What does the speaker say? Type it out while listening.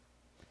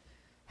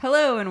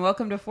Hello and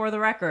welcome to For the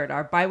Record,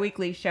 our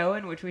bi-weekly show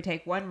in which we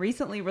take one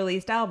recently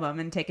released album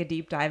and take a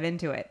deep dive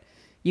into it.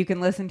 You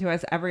can listen to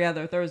us every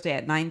other Thursday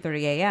at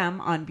 9:30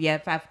 a.m. on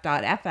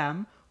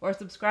BFF.fm or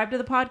subscribe to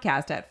the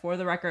podcast at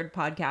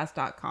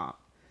fortherecordpodcast.com.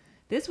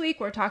 This week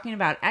we're talking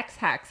about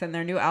X-Hex and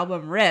their new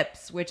album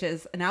Rips, which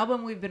is an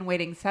album we've been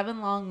waiting 7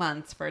 long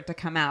months for it to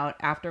come out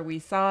after we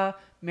saw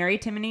Mary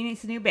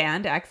Timony's new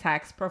band,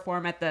 X-Hex,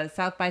 perform at the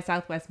South by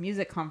Southwest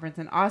Music Conference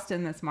in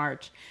Austin this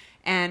March.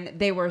 And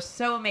they were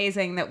so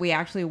amazing that we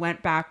actually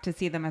went back to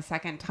see them a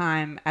second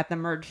time at the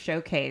Merge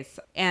Showcase.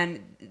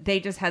 And they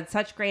just had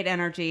such great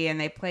energy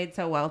and they played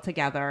so well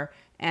together.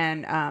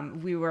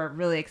 And we were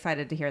really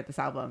excited to hear this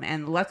album.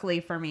 And luckily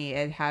for me,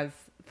 it has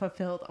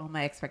fulfilled all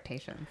my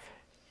expectations.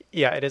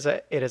 Yeah, it is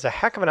a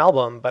heck of an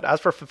album. But as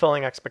for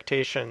fulfilling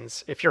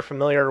expectations, if you're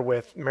familiar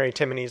with Mary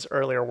Timony's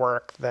earlier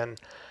work, then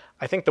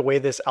I think the way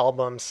this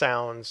album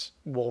sounds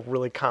will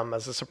really come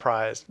as a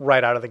surprise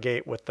right out of the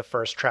gate with the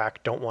first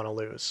track, Don't Want to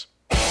Lose.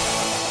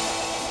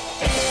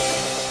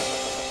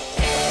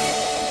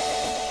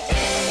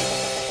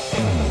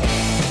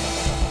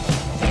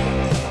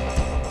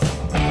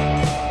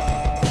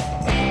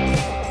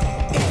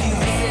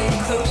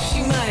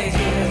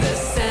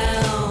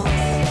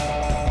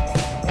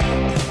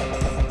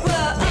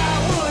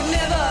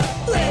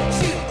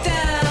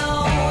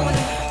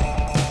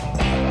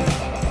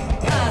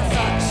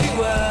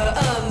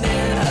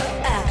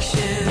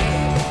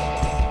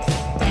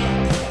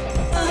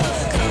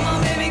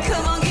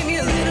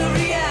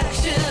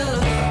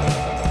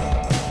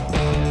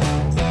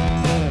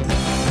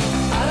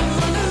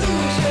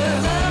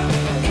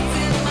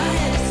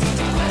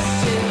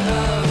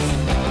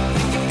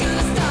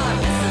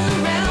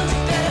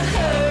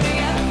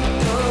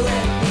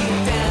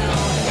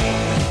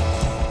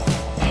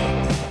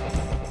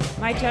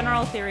 My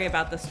general theory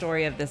about the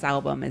story of this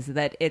album is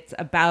that it's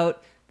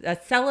about a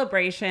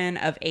celebration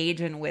of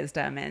age and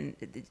wisdom, and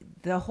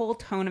the whole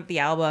tone of the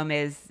album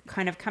is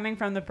kind of coming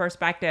from the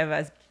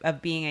perspective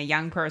of being a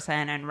young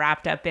person and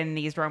wrapped up in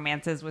these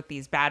romances with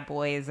these bad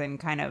boys and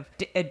kind of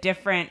a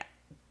different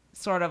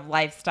sort of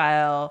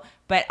lifestyle,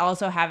 but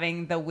also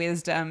having the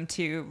wisdom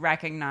to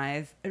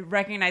recognize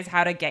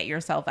how to get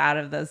yourself out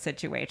of those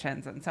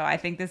situations. And so I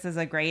think this is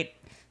a great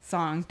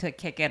song to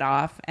kick it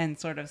off and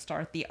sort of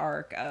start the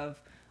arc of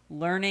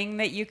learning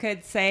that you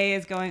could say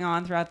is going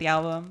on throughout the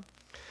album.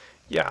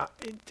 Yeah,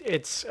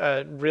 it's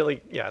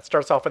really, it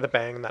starts off with a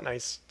bang, that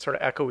nice sort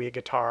of echoey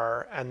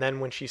guitar. And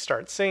then when she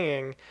starts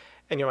singing,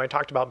 and, I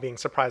talked about being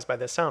surprised by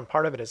this sound.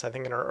 Part of it is I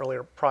think in her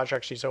earlier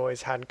projects, she's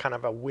always had kind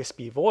of a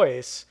wispy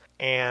voice,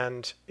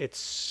 and it's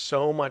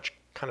so much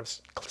kind of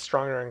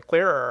stronger and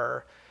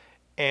clearer.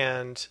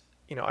 And,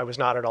 I was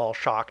not at all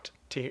shocked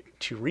to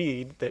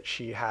read that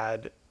she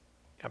had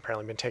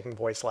apparently been taking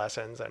voice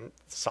lessons and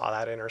saw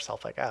that in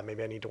herself, like,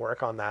 maybe I need to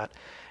work on that.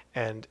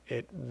 And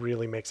it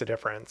really makes a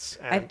difference.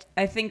 And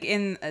I think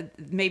in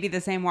maybe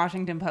the same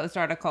Washington Post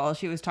article,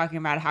 she was talking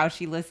about how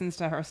she listens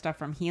to her stuff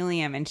from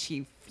Helium and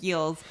she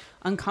feels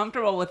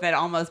uncomfortable with it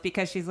almost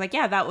because she's like,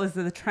 that was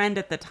the trend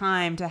at the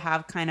time to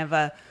have kind of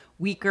a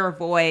weaker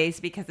voice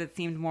because it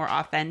seemed more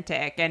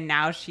authentic. And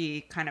now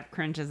she kind of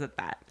cringes at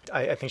that.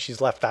 I think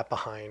she's left that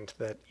behind,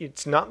 that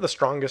it's not the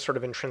strongest sort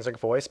of intrinsic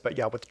voice, but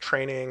with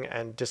training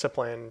and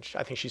discipline,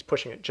 I think she's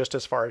pushing it just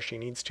as far as she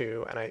needs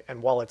to.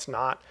 And while it's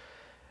not,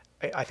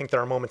 I think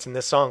there are moments in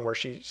this song where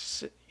she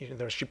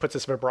puts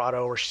this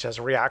vibrato where she has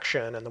a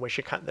reaction, and the way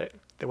she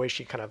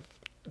kind of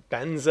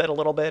bends it a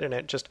little bit, and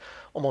it just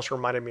almost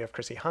reminded me of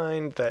Chrissie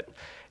Hynde, that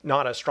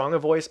not as strong a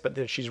voice, but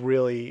that she's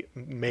really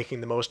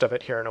making the most of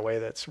it here in a way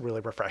that's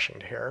really refreshing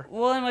to hear.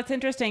 Well, and what's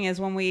interesting is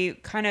when we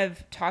kind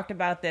of talked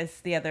about this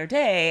the other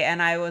day,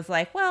 and I was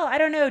like, well, I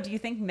don't know, do you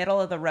think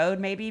middle of the road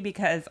maybe?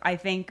 Because I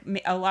think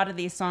a lot of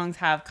these songs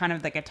have kind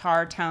of the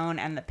guitar tone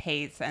and the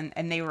pace,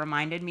 and they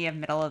reminded me of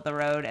middle of the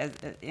road as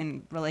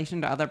in relation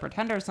to other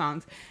Pretender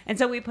songs. And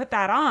so we put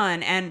that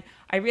on, and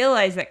I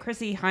realized that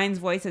Chrissie Hynde's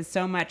voice is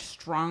so much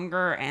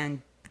stronger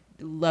and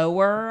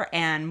lower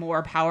and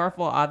more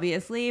powerful,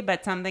 obviously,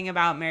 but something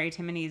about Mary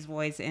Timony's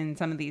voice in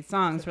some of these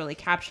songs really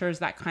captures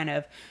that kind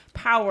of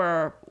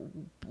power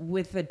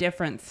with a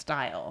different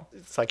style.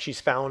 It's like she's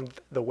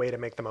found the way to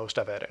make the most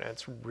of it, and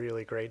it's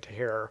really great to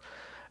hear.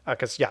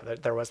 Because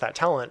there was that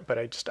talent, but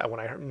when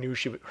I heard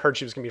she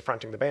was going to be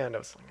fronting the band, I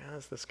was like,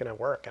 is this going to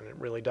work? And it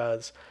really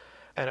does.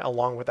 And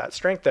along with that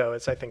strength, though,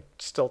 it's, I think,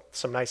 still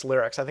some nice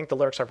lyrics. I think the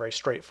lyrics are very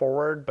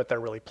straightforward, but they're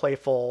really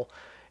playful.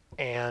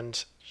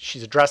 And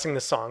she's addressing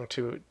the song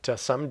to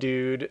some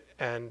dude,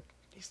 and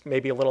he's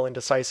maybe a little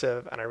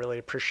indecisive. And I really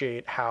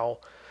appreciate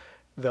how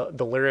the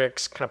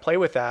lyrics kind of play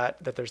with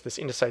that there's this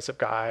indecisive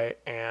guy,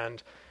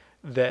 and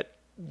that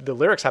the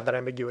lyrics have that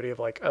ambiguity of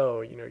like,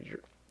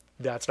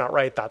 that's not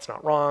right, that's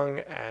not wrong,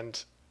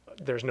 and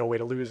there's no way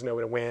to lose, no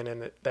way to win,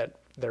 and that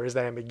there is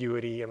that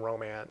ambiguity in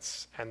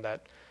romance, and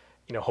that,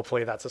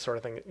 hopefully that's the sort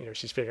of thing that,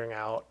 she's figuring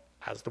out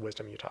as the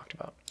wisdom you talked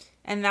about.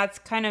 And that's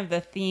kind of the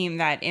theme,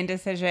 that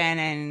indecision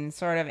and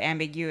sort of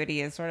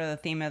ambiguity is sort of the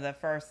theme of the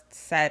first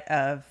set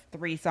of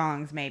 3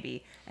 songs,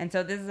 maybe. And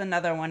so this is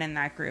another one in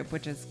that group,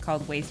 which is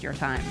called Waste Your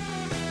Time.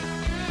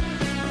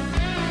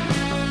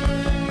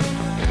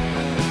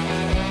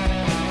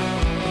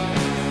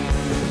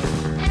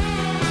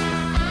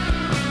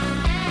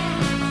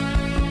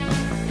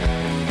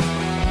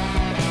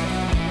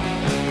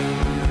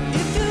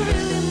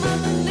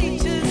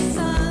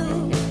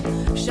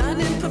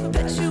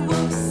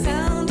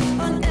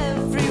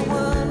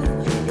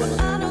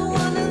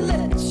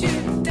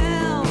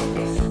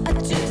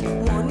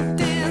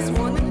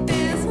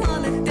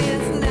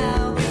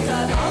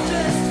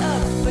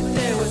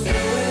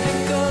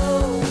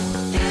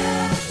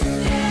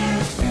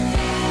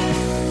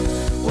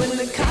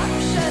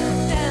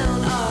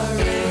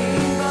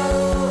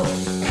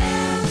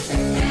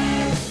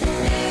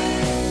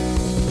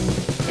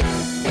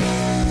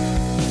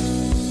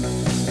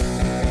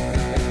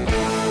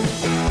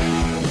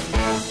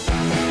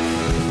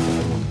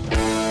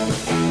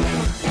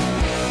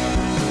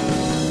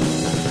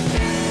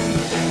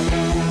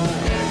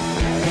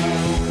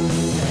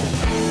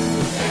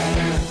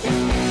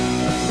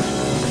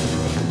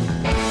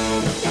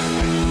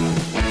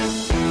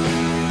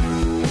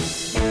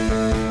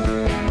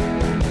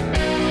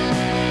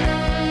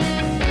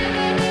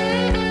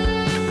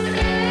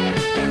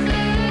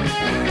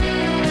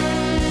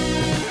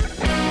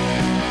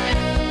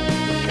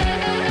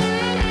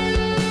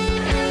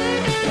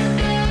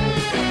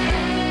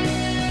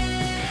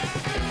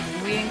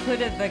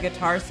 The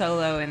guitar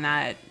solo in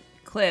that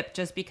clip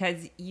just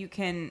because you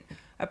can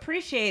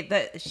appreciate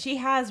that she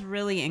has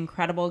really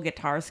incredible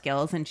guitar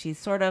skills, and she's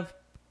sort of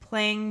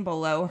playing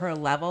below her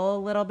level a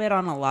little bit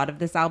on a lot of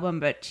this album,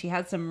 but she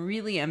has some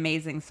really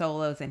amazing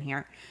solos in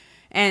here.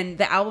 And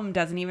the album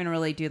doesn't even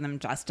really do them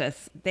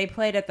justice. They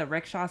played at the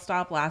Rickshaw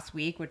Stop last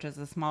week, which is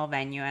a small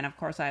venue. And of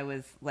course, I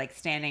was like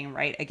standing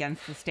right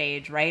against the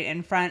stage, right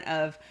in front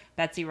of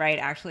Betsy Wright,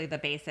 actually the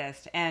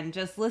bassist. And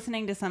just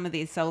listening to some of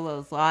these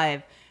solos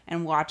live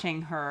and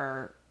watching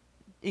her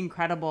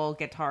incredible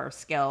guitar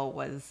skill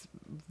was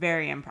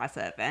very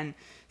impressive. And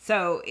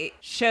so it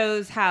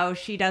shows how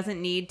she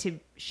doesn't need to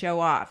show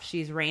off.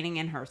 She's reining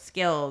in her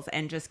skills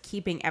and just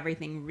keeping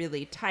everything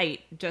really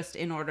tight just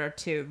in order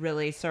to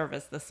really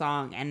service the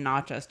song and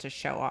not just to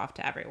show off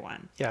to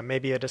everyone. Yeah,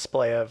 maybe a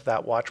display of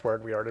that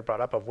watchword we already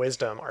brought up of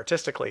wisdom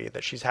artistically,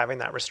 that she's having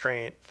that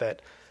restraint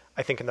that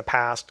I think in the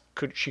past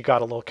she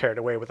got a little carried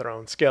away with her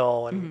own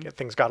skill and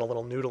things got a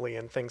little noodly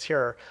and things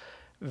here.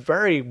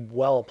 Very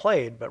well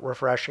played, but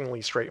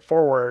refreshingly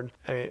straightforward.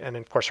 And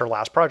of course, her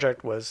last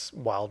project was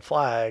Wild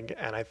Flag.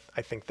 And I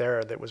think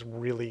there that was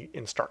really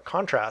in stark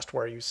contrast,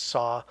 where you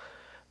saw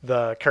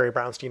the Carrie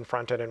Brownstein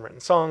fronted and written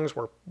songs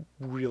were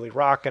really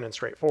rocking and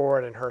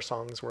straightforward, and her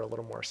songs were a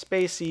little more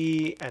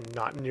spacey and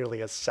not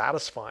nearly as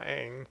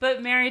satisfying.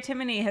 But Mary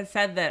Timony has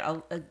said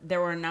that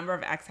there were a number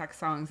of XX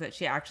songs that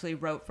she actually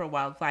wrote for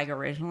Wild Flag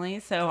originally.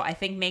 So I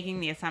think making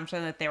the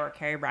assumption that they were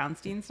Carrie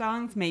Brownstein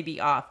songs may be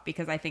off,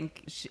 because I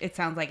think it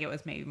sounds like it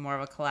was maybe more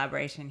of a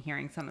collaboration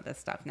hearing some of this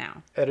stuff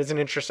now. It is an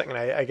interesting, and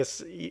I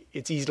guess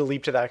it's easy to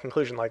leap to that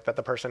conclusion, like that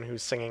the person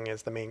who's singing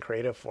is the main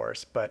creative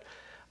force, but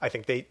I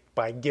think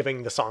by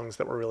giving the songs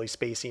that were really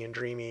spacey and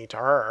dreamy to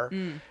her,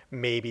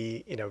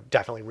 maybe,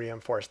 definitely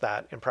reinforced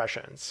that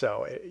impression.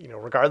 So,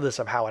 regardless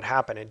of how it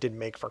happened, it did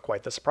make for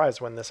quite the surprise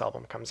when this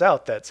album comes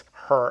out. That's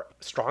her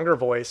stronger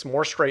voice,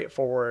 more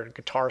straightforward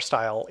guitar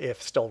style,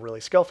 if still really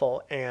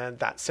skillful. And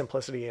that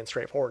simplicity and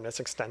straightforwardness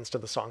extends to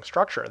the song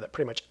structure, that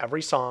pretty much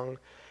every song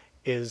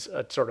is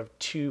a sort of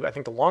 2, I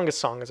think the longest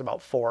song is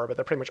about 4, but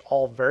they're pretty much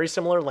all very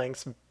similar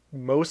lengths,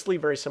 mostly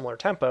very similar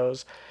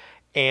tempos,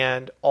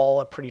 and all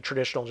a pretty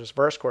traditional just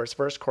verse, chorus,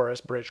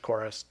 bridge,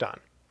 chorus, done.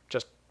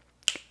 Just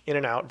in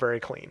and out,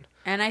 very clean.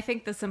 And I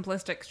think the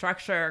simplistic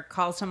structure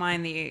calls to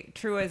mind the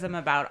truism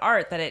about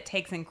art, that it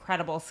takes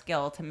incredible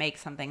skill to make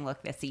something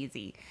look this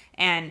easy.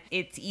 And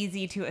it's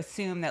easy to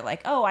assume that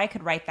like, oh, I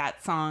could write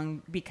that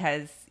song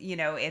because,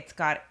 it's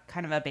got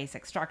kind of a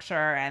basic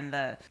structure and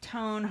the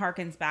tone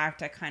harkens back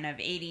to kind of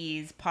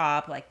 80s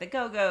pop, like the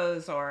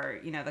Go-Go's or,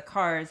 the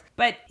Cars.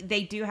 But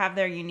they do have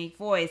their unique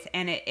voice.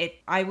 And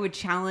I would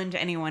challenge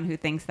anyone who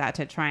thinks that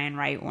to try and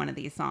write one of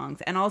these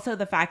songs. And also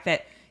the fact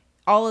that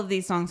all of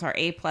these songs are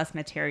A+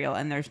 material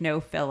and there's no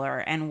filler.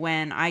 And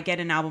when I get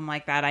an album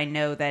like that, I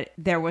know that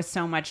there was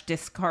so much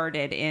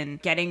discarded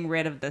in getting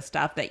rid of the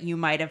stuff that you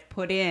might have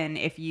put in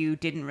if you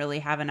didn't really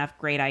have enough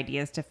great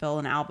ideas to fill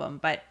an album.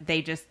 But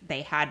they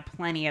had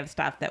plenty of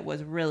stuff that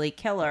was really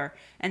killer.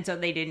 And so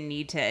they didn't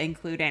need to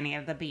include any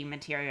of the B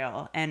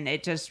material. And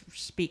it just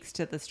speaks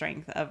to the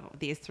strength of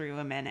these 3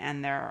 women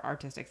and their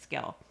artistic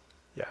skill.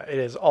 Yeah, it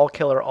is all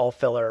killer, all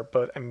filler,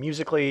 both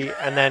musically,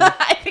 and then...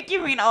 I think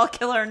you mean all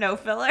killer, no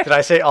filler. Did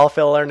I say all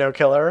filler, no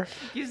killer?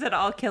 You said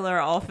all killer,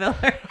 all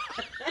filler.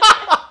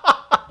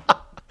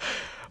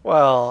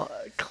 Well,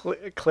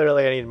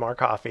 clearly I need more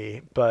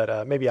coffee,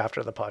 but maybe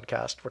after the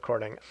podcast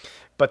recording.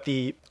 But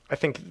I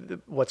think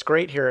what's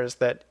great here is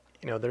that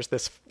there's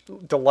this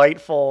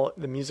delightful,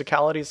 the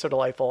musicality is so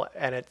delightful,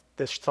 and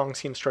this song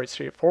seems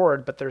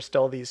straightforward, but there's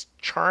still these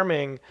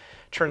charming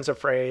turns of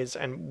phrase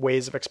and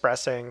ways of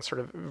expressing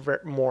sort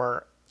of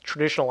more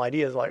traditional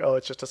ideas, like, oh,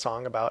 it's just a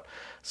song about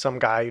some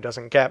guy who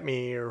doesn't get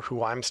me or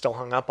who I'm still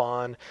hung up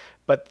on.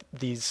 But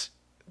these,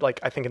 like,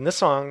 I think in this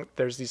song,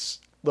 there's these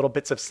little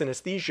bits of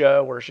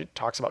synesthesia where she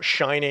talks about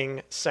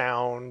shining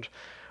sound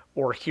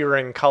or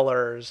hearing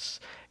colors.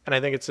 And I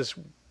think it's this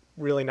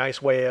really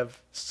nice way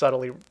of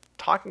subtly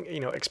talking,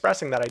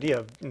 expressing that idea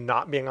of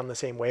not being on the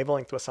same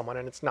wavelength with someone.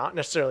 And it's not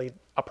necessarily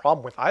a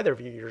problem with either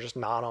of you. You're just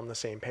not on the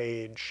same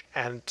page.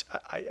 And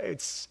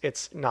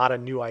it's not a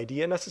new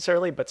idea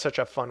necessarily, but such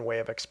a fun way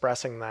of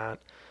expressing that.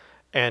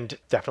 And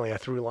definitely a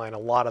through line. A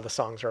lot of the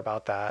songs are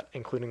about that,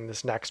 including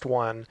this next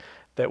one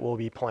that we'll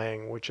be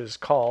playing, which is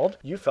called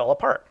You Fell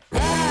Apart.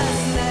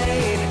 Last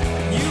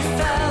night, you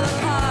fell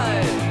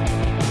apart.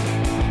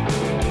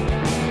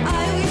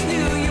 I always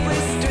knew you were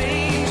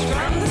strange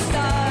from the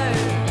start.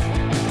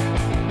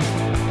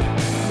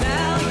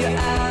 Now you're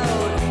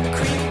out,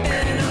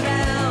 creeping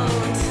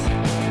around.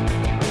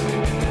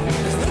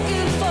 Just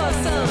looking for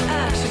some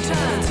action,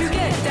 trying to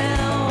get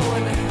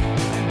down.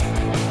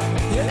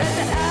 You're at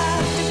the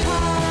after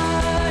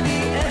party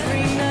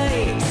every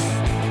night.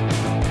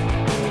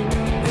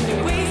 And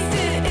you're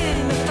wasted in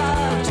the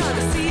fog, trying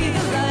to see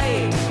the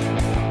light.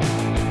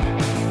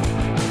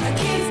 I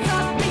can't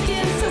stop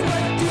thinking, so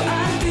what do I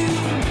do?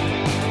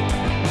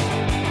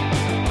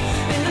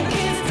 And I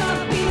can't stop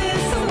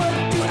feeling, so what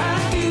do I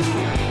do?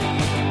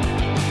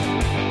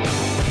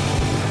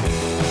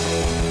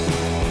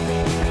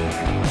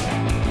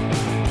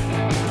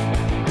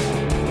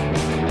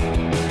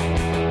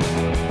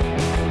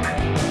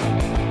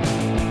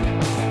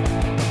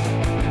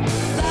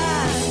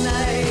 Last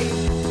night,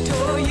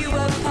 tore you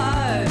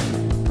apart.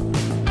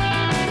 I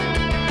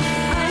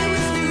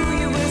always knew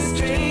you were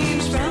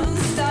strange from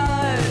the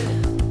start.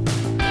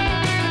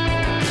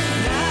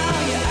 Now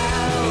you're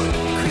out,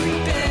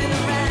 creeping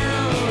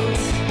around.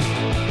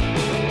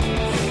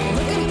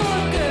 Looking for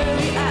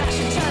girly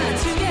action, trying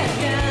to get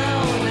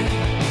down.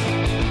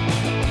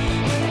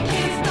 But I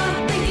can't stop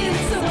thinking,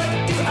 so what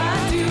do I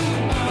do?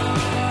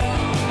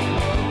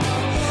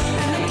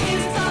 And I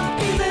can't stop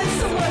feeling,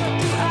 so what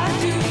do I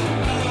do?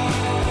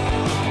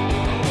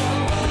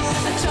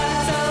 I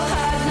tried so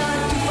hard not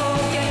to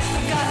forget.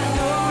 I got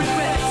no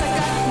regrets. I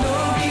got no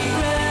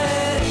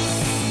regrets.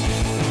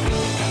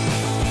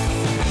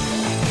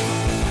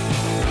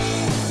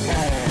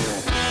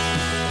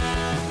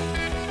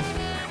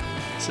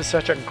 This is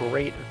such a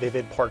great,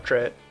 vivid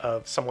portrait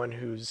of someone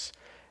who's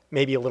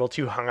maybe a little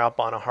too hung up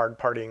on a hard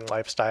partying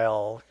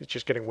lifestyle,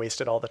 just getting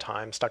wasted all the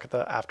time, stuck at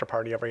the after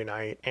party every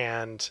night.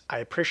 And I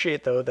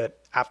appreciate, though, that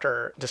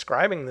after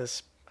describing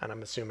this, and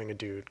I'm assuming a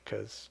dude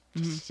because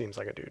he seems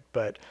like a dude,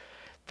 but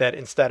that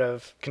instead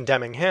of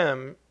condemning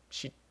him,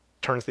 she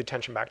turns the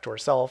attention back to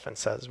herself and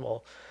says,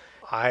 well,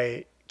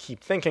 I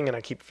keep thinking and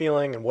I keep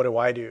feeling, and what do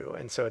I do?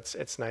 And so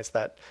it's nice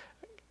that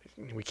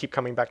we keep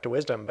coming back to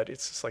wisdom, but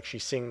it's just like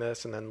she's seeing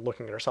this and then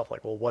looking at herself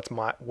like, well, what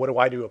do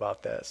I do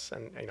about this?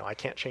 And I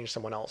can't change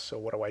someone else, so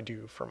what do I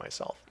do for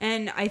myself?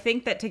 And I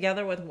think that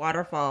together with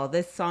Waterfall,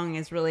 this song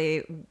is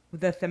really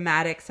the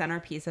thematic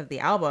centerpiece of the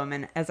album.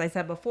 And as I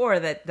said before,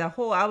 that the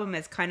whole album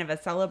is kind of a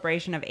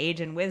celebration of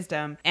age and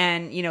wisdom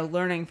and,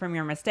 learning from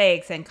your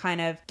mistakes and kind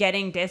of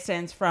getting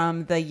distance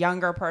from the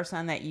younger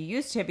person that you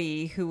used to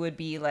be, who would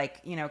be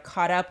like,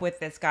 caught up with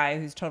this guy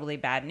who's totally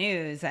bad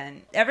news.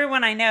 And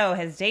everyone I know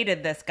has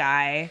dated this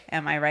guy.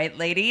 Am I right,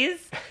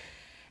 ladies?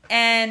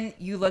 And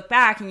you look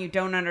back and you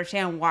don't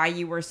understand why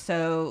you were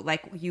so,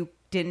 like, you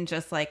didn't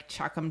just like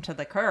chuck him to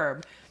the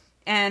curb.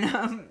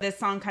 And this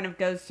song kind of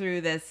goes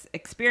through this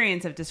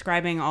experience of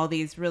describing all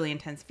these really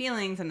intense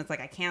feelings. And it's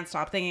like, I can't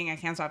stop thinking, I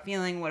can't stop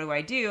feeling. What do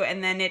I do?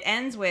 And then it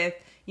ends with,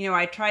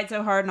 I tried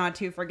so hard not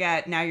to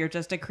forget. Now you're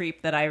just a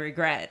creep that I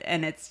regret.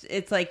 And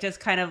it's like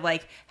just kind of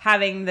like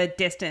having the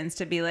distance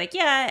to be like,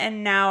 yeah,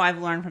 and now I've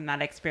learned from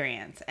that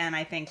experience. And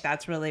I think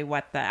that's really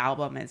what the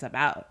album is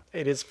about.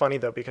 It is funny,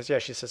 though, because, yeah,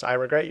 she says, I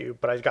regret you,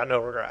 but I've got no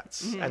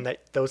regrets. Mm-hmm. And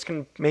that those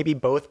can maybe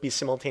both be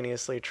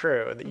simultaneously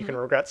true, that you can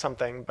regret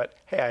something, but,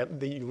 hey,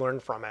 that you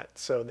learn from it.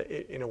 So that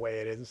in a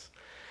way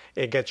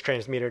it gets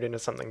transmuted into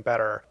something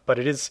better. But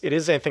it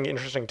is, I think,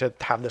 interesting to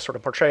have this sort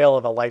of portrayal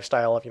of a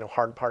lifestyle of,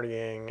 hard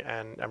partying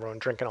and everyone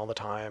drinking all the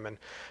time. And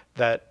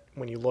that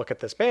when you look at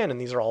this band, and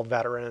these are all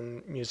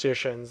veteran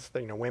musicians,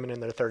 women in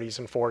their 30s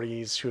and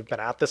 40s who've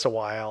been at this a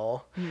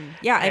while.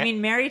 Yeah, I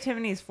mean, Mary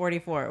Timoney's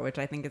 44, which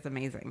I think is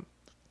amazing.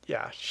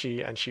 Yeah,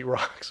 she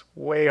rocks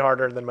way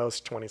harder than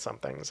most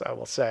 20-somethings, I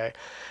will say.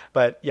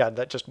 But yeah,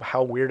 that just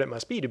how weird it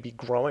must be to be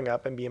growing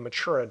up and be a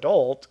mature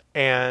adult,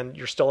 and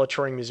you're still a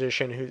touring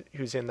musician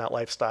who's in that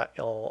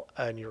lifestyle,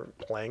 and you're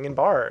playing in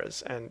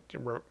bars, and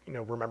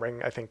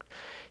remembering, I think,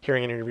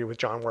 hearing an interview with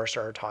John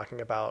Worster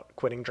talking about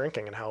quitting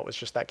drinking and how it was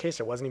just that case.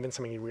 It wasn't even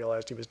something he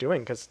realized he was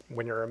doing, because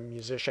when you're a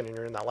musician and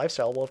you're in that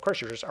lifestyle, well, of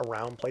course you're just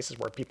around places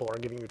where people are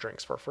giving you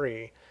drinks for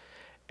free.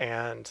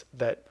 and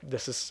that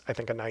this is, I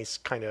think, a nice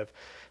kind of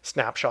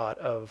snapshot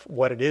of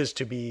what it is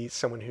to be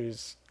someone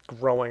who's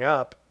growing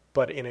up,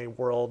 but in a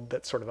world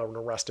that's sort of an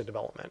Arrested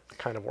Development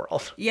kind of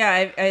world.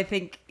 Yeah, I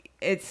think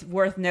it's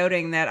worth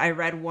noting that I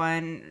read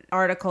one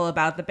article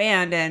about the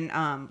band, and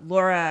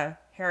Laura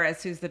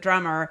Harris, who's the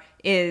drummer,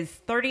 is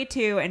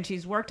 32, and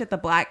she's worked at the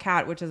Black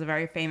Cat, which is a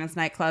very famous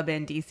nightclub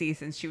in DC,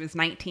 since she was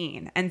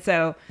 19. And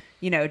so,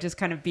 just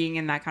kind of being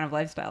in that kind of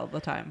lifestyle all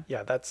the time.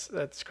 Yeah,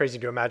 that's crazy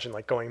to imagine,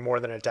 like going more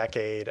than a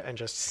decade and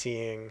just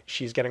seeing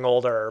she's getting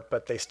older,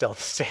 but they still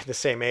stay the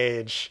same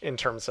age in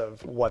terms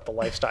of what the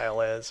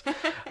lifestyle is.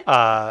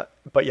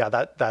 But yeah,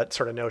 that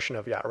sort of notion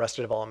of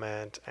Arrested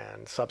Development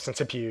and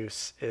substance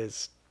abuse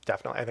is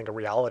definitely, I think, a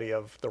reality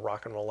of the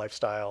rock and roll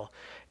lifestyle,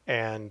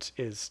 and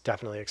is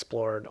definitely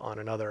explored on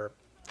our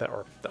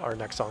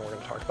next song we're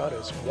going to talk about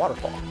is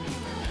Waterfall.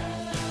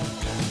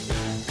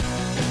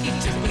 You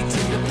took me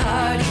to the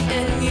party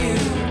and you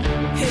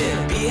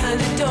hid behind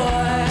the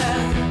door.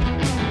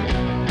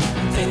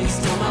 Then you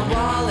stole my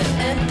wallet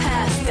and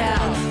passed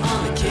out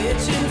on the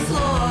kitchen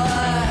floor.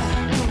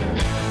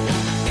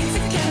 It's a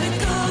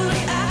chemical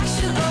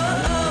reaction,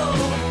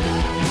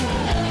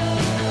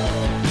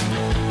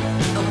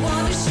 I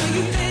wanna show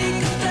you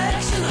fake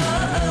affection,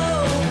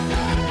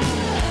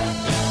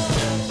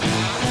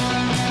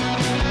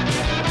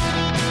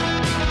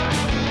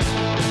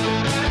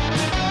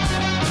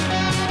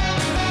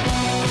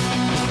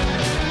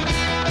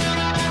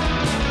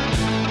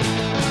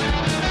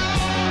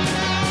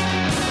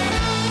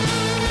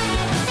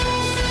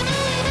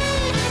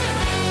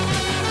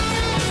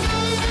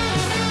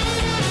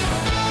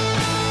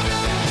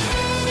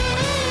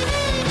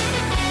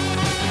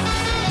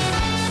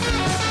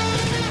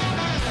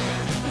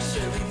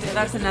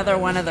 That's another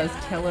one of those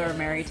killer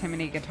Mary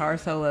Timony guitar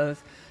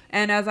solos.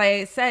 And as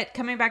I said,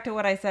 coming back to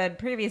what I said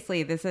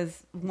previously, this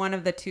is one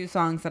of the two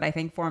songs that I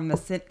think form the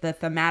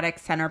thematic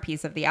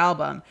centerpiece of the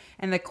album.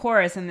 And the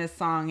chorus in this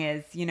song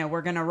is,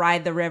 we're going to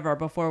ride the river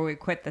before we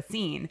quit the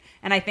scene.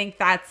 And I think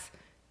that's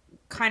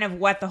kind of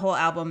what the whole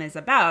album is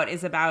about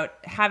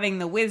having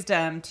the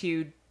wisdom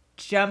to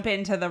jump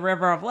into the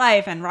river of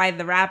life and ride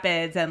the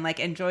rapids and like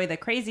enjoy the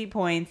crazy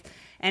points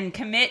and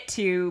commit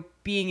to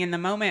being in the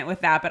moment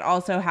with that, but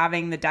also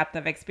having the depth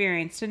of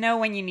experience to know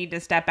when you need to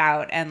step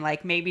out and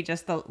like maybe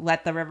just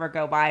let the river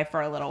go by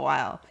for a little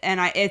while. And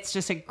it's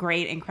just a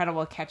great,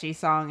 incredible, catchy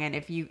song. And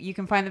if you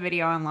can find the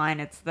video online,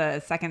 it's the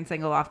second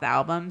single off the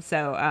album.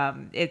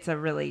 So it's a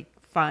really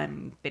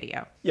fun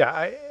video.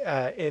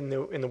 Yeah, in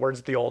the words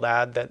of the old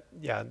ad, that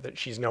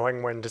she's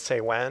knowing when to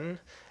say when.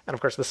 And of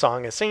course, the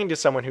song is singing to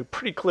someone who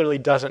pretty clearly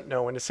doesn't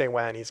know when to say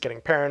when. He's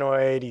getting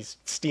paranoid, he's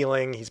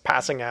stealing, he's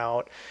passing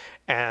out.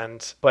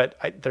 But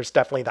there's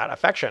definitely that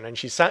affection, and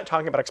she's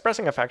talking about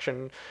expressing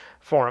affection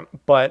for him,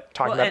 but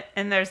talking about.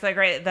 And there's the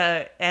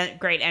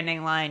great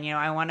ending line.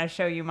 I want to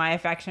show you my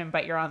affection,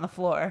 but you're on the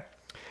floor.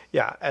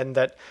 Yeah, and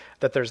that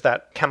there's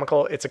that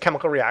chemical. It's a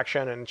chemical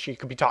reaction, and she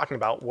could be talking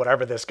about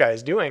whatever this guy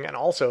is doing, and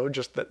also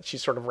just that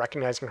she's sort of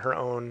recognizing her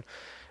own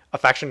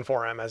affection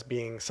for him as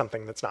being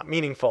something that's not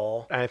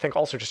meaningful. And I think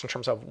also just in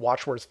terms of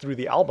watchwords through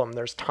the album,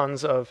 there's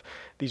tons of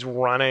these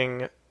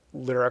running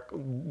lyric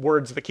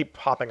words that keep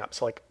popping up.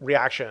 So like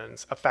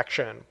reactions,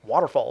 affection,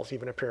 waterfalls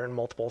even appear in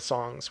multiple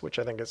songs, which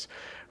I think is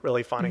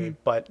really funny. Mm-hmm.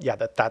 But yeah,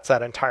 that's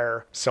that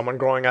entire someone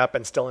growing up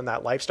and still in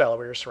that lifestyle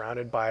where you're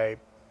surrounded by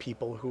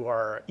people who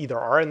are in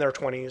their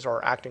 20s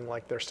or acting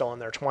like they're still in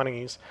their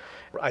 20s.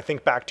 I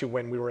think back to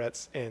when we were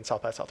in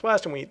South by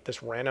Southwest, and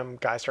this random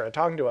guy started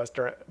talking to us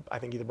during, I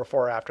think either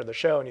before or after the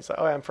show, and he's like,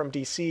 "Oh, I'm from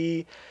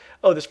DC.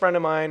 Oh, this friend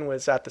of mine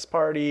was at this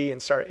party," and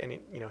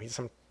he's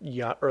some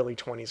early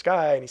 20s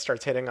guy, and he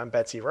starts hitting on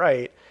Betsy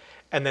Wright,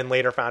 and then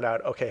later found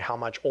out, okay, how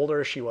much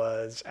older she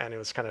was, and it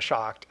was kind of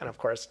shocked. And of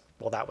course,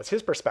 well, that was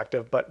his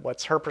perspective, but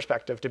what's her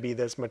perspective to be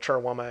this mature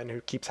woman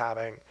who keeps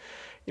having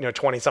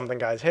 20-something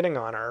guys hitting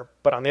on her?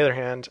 But on the other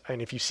hand,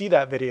 and if you see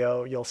that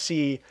video, you'll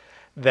see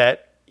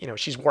that,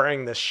 she's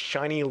wearing this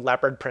shiny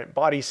leopard print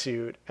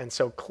bodysuit, and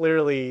so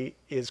clearly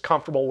is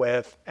comfortable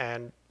with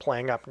and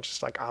playing up and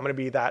just like, I'm going to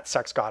be that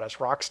sex goddess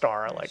rock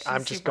star. Like,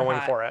 I'm just going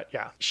for it.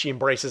 Yeah. She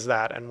embraces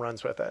that and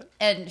runs with it.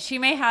 And she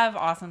may have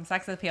awesome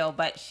sex appeal,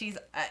 but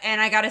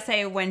and I got to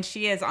say, when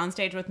she is on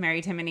stage with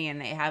Mary Timony and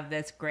they have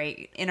this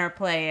great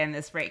interplay and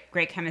this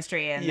great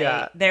chemistry, and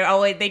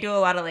they do a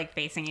lot of like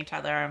facing each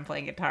other and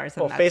playing guitars.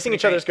 And facing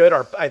each other's good,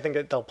 or I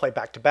think they'll play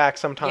back to back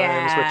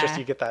sometimes, which just,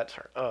 you get that,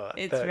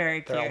 it's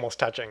very cute. They're almost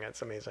touching.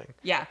 It's amazing.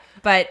 Yeah.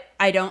 But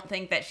I don't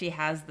think that she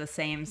has the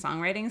same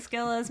songwriting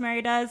skill as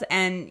Mary does.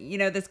 And,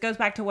 this goes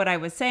back to what I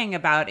was saying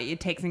about it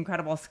takes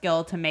incredible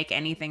skill to make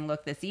anything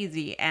look this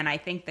easy. And I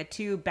think the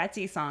two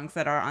Betsy songs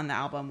that are on the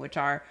album, which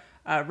are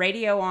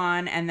Radio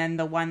On, and then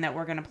the one that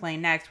we're going to play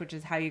next, which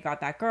is How You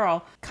Got That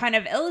Girl, kind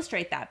of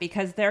illustrate that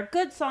because they're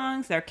good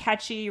songs, they're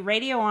catchy.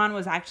 Radio On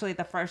was actually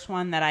the first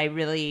one that I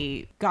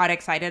really got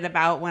excited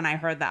about when I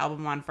heard the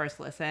album on first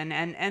listen,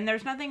 and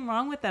there's nothing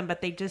wrong with them,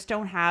 but they just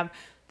don't have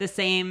the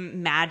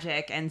same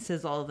magic and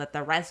sizzle that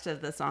the rest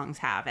of the songs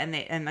have,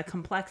 and the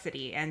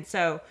complexity. And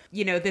so,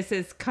 this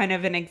is kind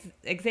of an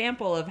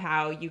example of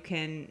how you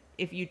can,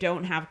 if you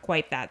don't have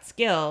quite that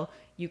skill,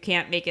 you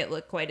can't make it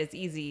look quite as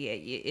easy.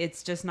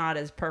 It's just not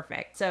as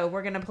perfect. So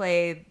we're going to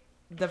play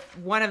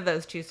one of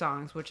those two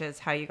songs, which is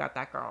How You Got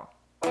That Girl.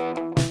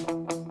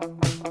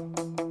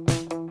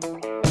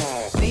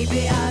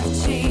 Maybe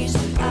I've changed,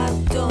 but I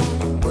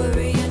don't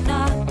worry, you're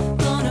not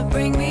gonna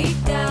bring me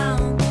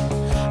down.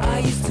 I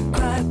used to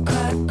cry,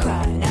 cry,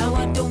 cry. Now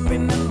I don't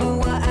remember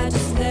why, I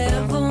just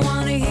never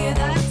wanna hear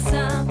that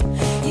sound.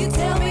 You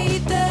tell me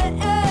that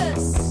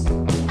yes,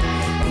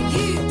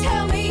 you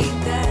tell me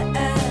that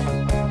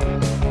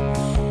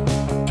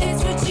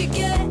it's what you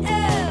get.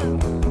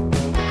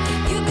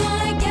 You're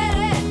gonna get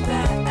it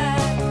back.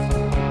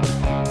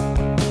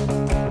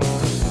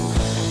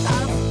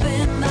 I've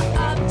been the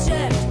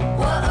object,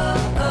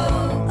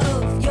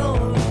 of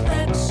your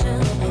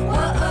affection,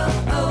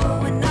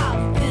 and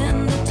I've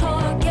been the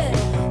target,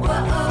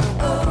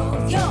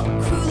 of your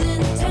cruel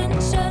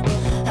intention,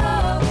 and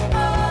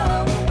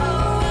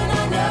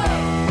I know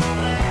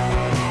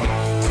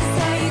just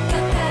how you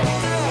got that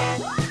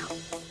girl.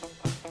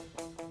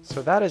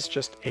 So that is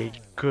just a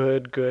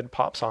good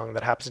pop song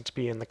that happens to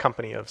be in the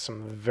company of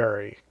some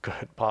very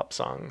good pop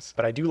songs.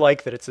 But I do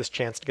like that it's this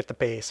chance to get the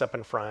bass up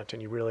in front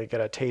and you really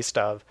get a taste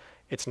of,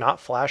 it's not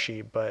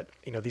flashy, but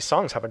these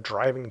songs have a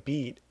driving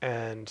beat,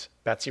 and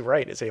Betsy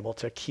Wright is able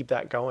to keep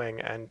that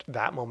going, and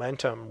that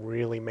momentum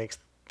really makes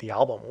the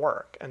album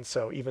work. And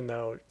so even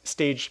though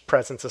stage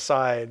presence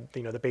aside,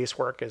 the bass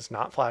work is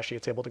not flashy,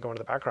 it's able to go into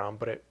the background,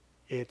 but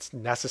it's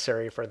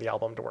necessary for the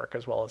album to work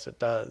as well as it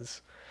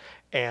does.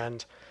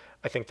 And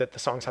I think that the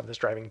songs have this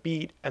driving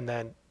beat, and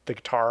then the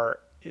guitar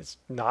is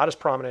not as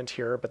prominent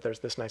here, but there's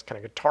this nice kind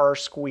of guitar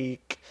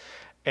squeak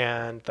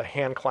and the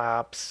hand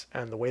claps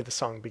and the way the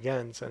song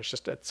begins. And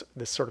it's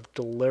this sort of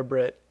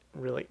deliberate,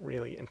 really,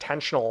 really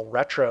intentional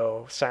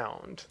retro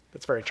sound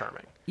that's very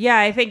charming. Yeah,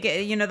 I think,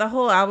 the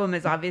whole album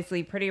is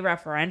obviously pretty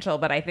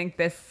referential, but I think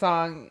this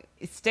song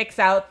sticks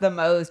out the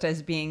most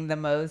as being the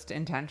most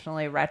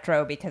intentionally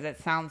retro because it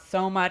sounds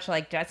so much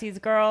like Jesse's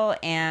Girl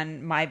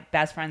and My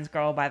Best Friend's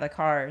Girl by the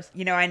Cars.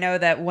 I know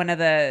that one of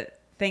the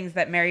things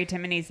that Mary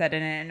Timony said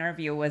in an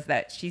interview was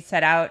that she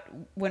set out,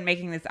 when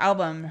making this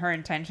album, her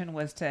intention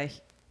was to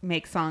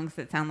make songs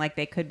that sound like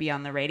they could be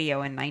on the radio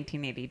in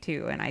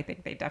 1982, and I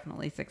think they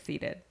definitely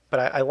succeeded.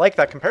 But I like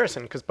that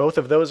comparison because both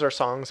of those are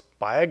songs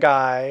by a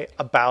guy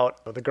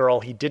about the girl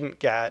he didn't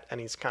get,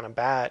 and he's kind of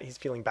bad. He's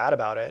feeling bad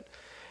about it.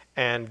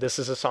 And this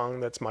is a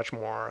song that's much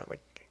more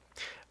like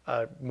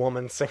a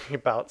woman singing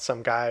about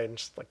some guy and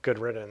just like good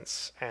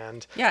riddance.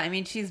 And yeah, I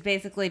mean, she's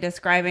basically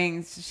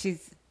describing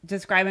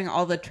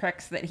all the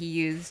tricks that he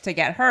used to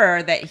get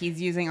her that he's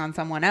using on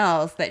someone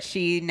else that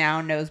she now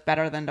knows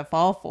better than to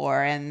fall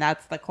for. And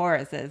that's the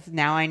chorus is,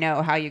 now I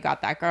know how you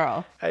got that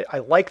girl. I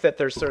like that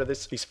there's sort of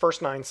these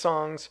first 9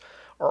 songs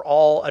are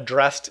all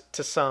addressed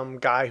to some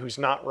guy who's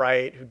not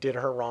right, who did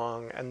her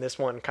wrong. And this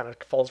one kind of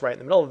falls right in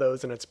the middle of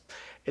those. And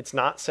it's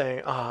not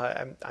saying,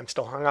 I'm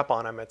still hung up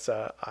on him. It's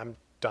I'm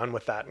done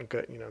with that and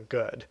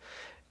good.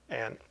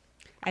 And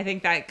I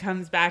think that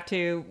comes back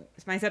to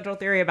my central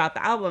theory about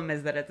the album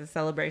is that it's a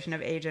celebration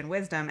of age and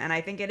wisdom. And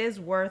I think it is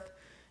worth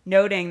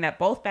noting that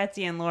both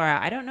Betsy and Laura,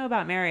 I don't know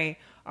about Mary,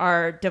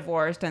 are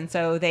divorced. And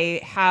so they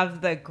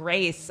have the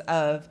grace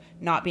of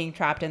not being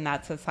trapped in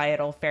that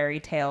societal fairy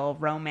tale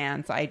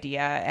romance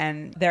idea.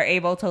 And they're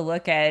able to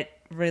look at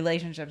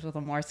relationships with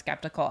a more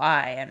skeptical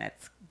eye. And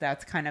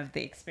that's kind of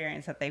the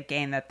experience that they've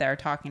gained that they're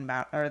talking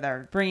about or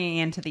they're bringing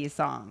into these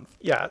songs.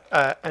 Yeah.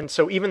 And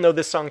so even though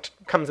this song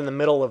comes in the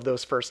middle of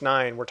those first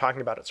 9, we're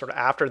talking about it sort of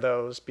after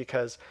those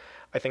because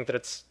I think that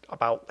it's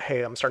about,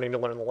 hey, I'm starting to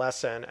learn the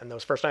lesson. And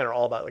those first 9 are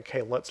all about like,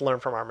 hey, let's learn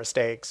from our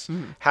mistakes,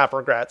 have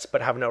regrets,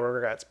 but have no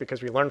regrets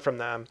because we learned from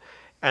them.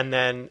 And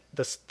then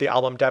the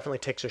album definitely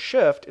takes a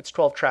shift. It's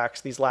 12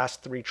 tracks. These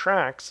last 3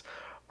 tracks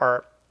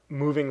are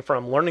moving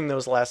from learning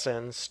those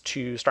lessons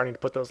to starting to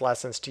put those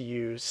lessons to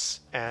use.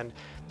 And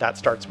that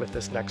starts with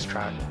this next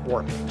track,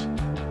 Warpaint.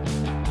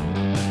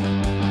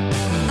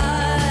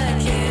 I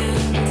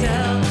can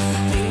tell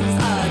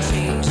things are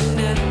changing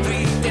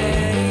every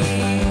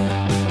day,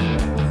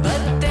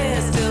 but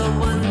there's still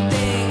one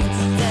thing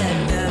that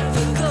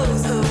never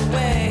goes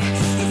away.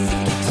 You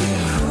think you're too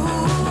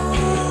cool,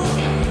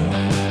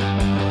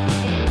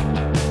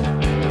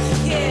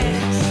 yeah,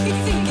 you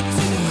think you're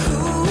too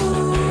cool.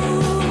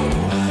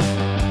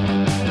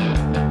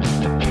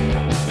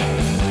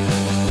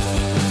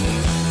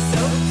 So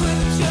put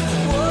your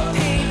war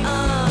paint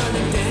on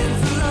and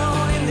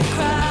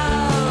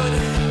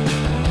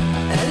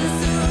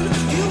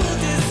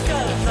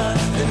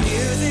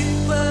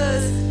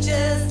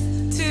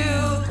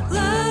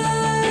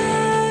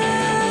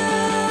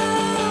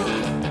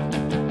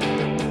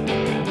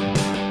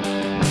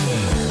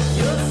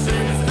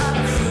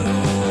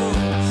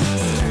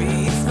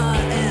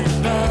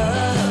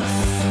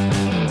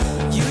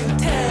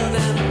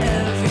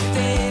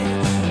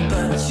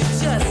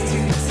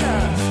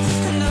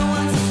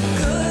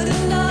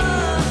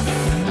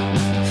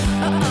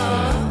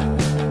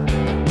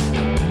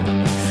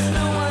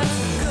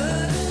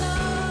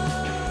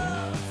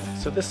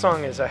this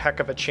song is a heck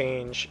of a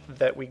change,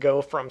 that we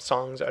go from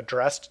songs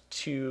addressed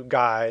to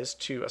guys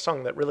to a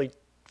song that really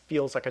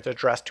feels like it's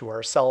addressed to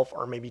herself,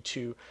 or maybe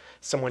to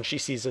someone she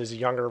sees as a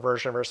younger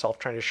version of herself,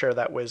 trying to share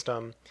that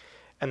wisdom.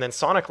 And then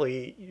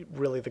sonically,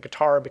 really the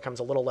guitar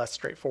becomes a little less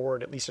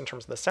straightforward, at least in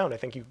terms of the sound. I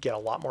think you get a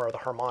lot more of the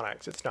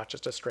harmonics. It's not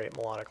just a straight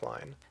melodic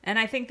line. And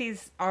I think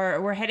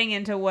we're heading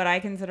into what I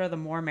consider the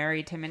more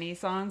Mary Timony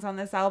songs on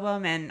this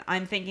album. And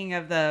I'm thinking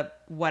of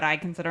what I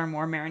consider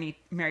more Mary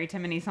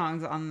Timony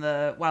songs on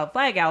the Wild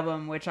Flag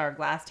album, which are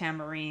Glass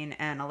Tambourine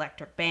and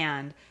Electric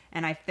Band.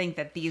 And I think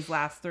that these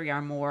last three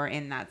are more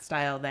in that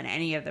style than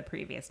any of the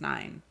previous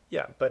 9.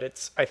 Yeah,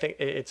 but I think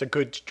it's a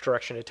good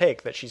direction to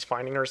take, that she's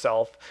finding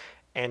herself.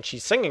 And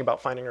she's singing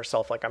about finding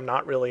herself, like, I'm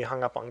not really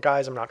hung up on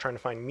guys. I'm not trying to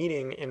find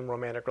meaning in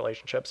romantic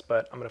relationships,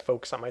 but I'm going to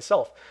focus on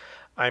myself.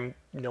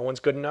 No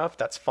one's good enough.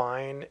 That's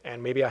fine.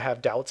 And maybe I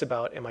have doubts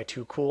about, am I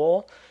too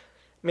cool?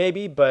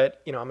 Maybe,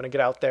 but, I'm going to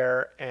get out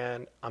there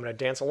and I'm going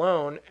to dance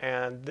alone.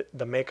 And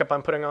the makeup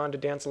I'm putting on to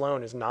dance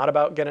alone is not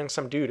about getting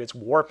some dude. It's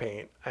war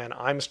paint. And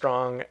I'm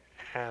strong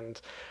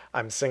and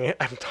I'm singing.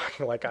 I'm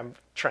talking like I'm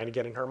trying to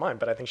get in her mind,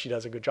 but I think she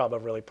does a good job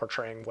of really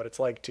portraying what it's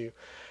like to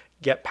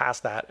get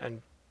past that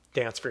and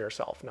dance for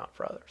yourself, not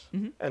for others.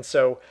 Mm-hmm. And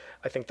so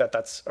I think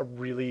that's a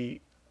really,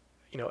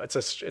 it's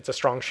a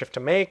strong shift to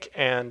make,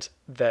 and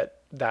that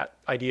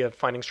idea of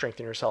finding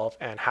strength in yourself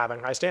and having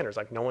high standards,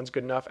 like no one's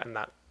good enough, and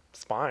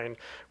that's fine,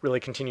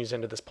 really continues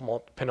into this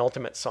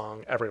penultimate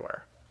song,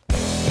 Everywhere.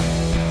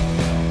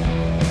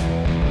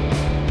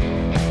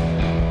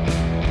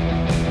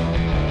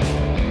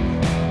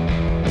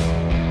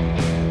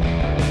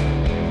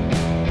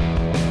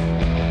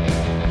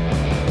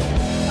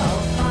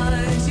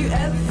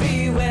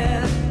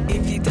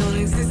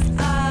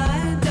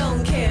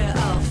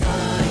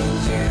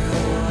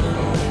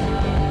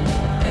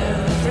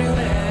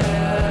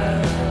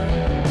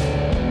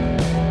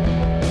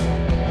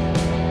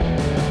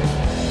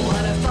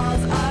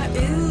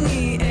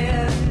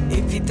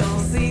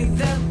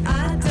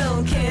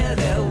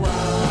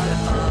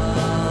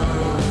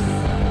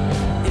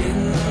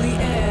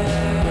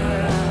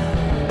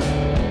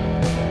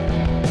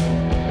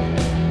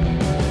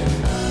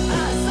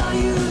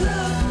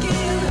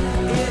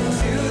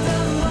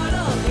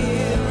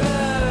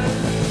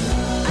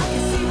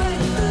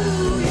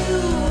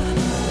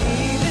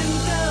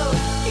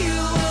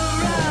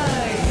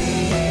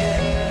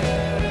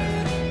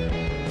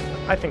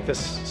 I think this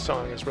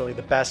song is really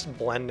the best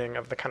blending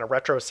of the kind of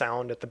retro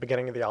sound at the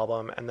beginning of the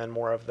album and then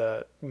more of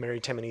the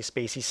Mary Timony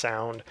spacey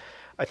sound.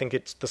 I think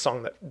it's the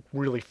song that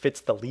really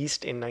fits the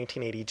least in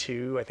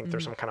 1982. I think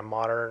there's some kind of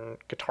modern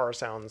guitar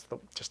sounds,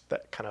 just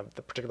that kind of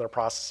the particular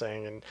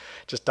processing, and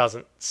just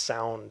doesn't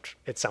sound,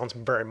 it sounds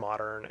very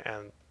modern,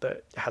 and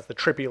it has the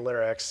trippy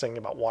lyrics singing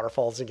about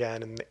waterfalls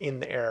again and in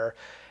the air.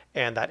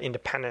 And that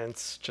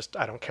independence, just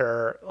I don't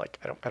care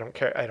if I'm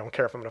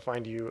going to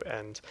find you,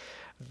 and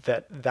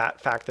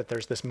that fact that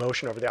there's this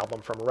motion over the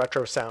album from a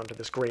retro sound to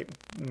this great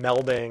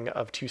melding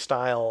of two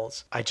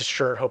styles. I just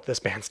sure hope this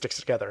band sticks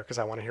together, because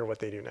I want to hear what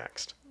they do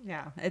next.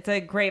 Yeah, it's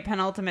a great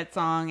penultimate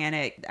song,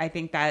 and I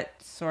think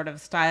that sort of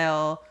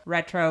style,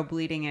 retro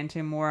bleeding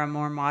into more and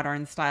more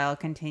modern style,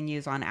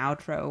 continues on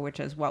Outro,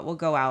 which is what we'll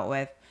go out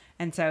with.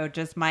 And so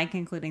just my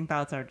concluding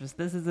thoughts are just,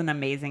 this is an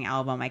amazing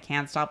album. I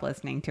can't stop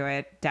listening to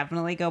it.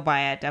 Definitely go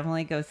buy it.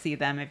 Definitely go see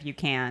them if you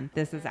can.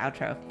 This is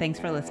Outro. Thanks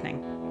for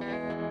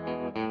listening.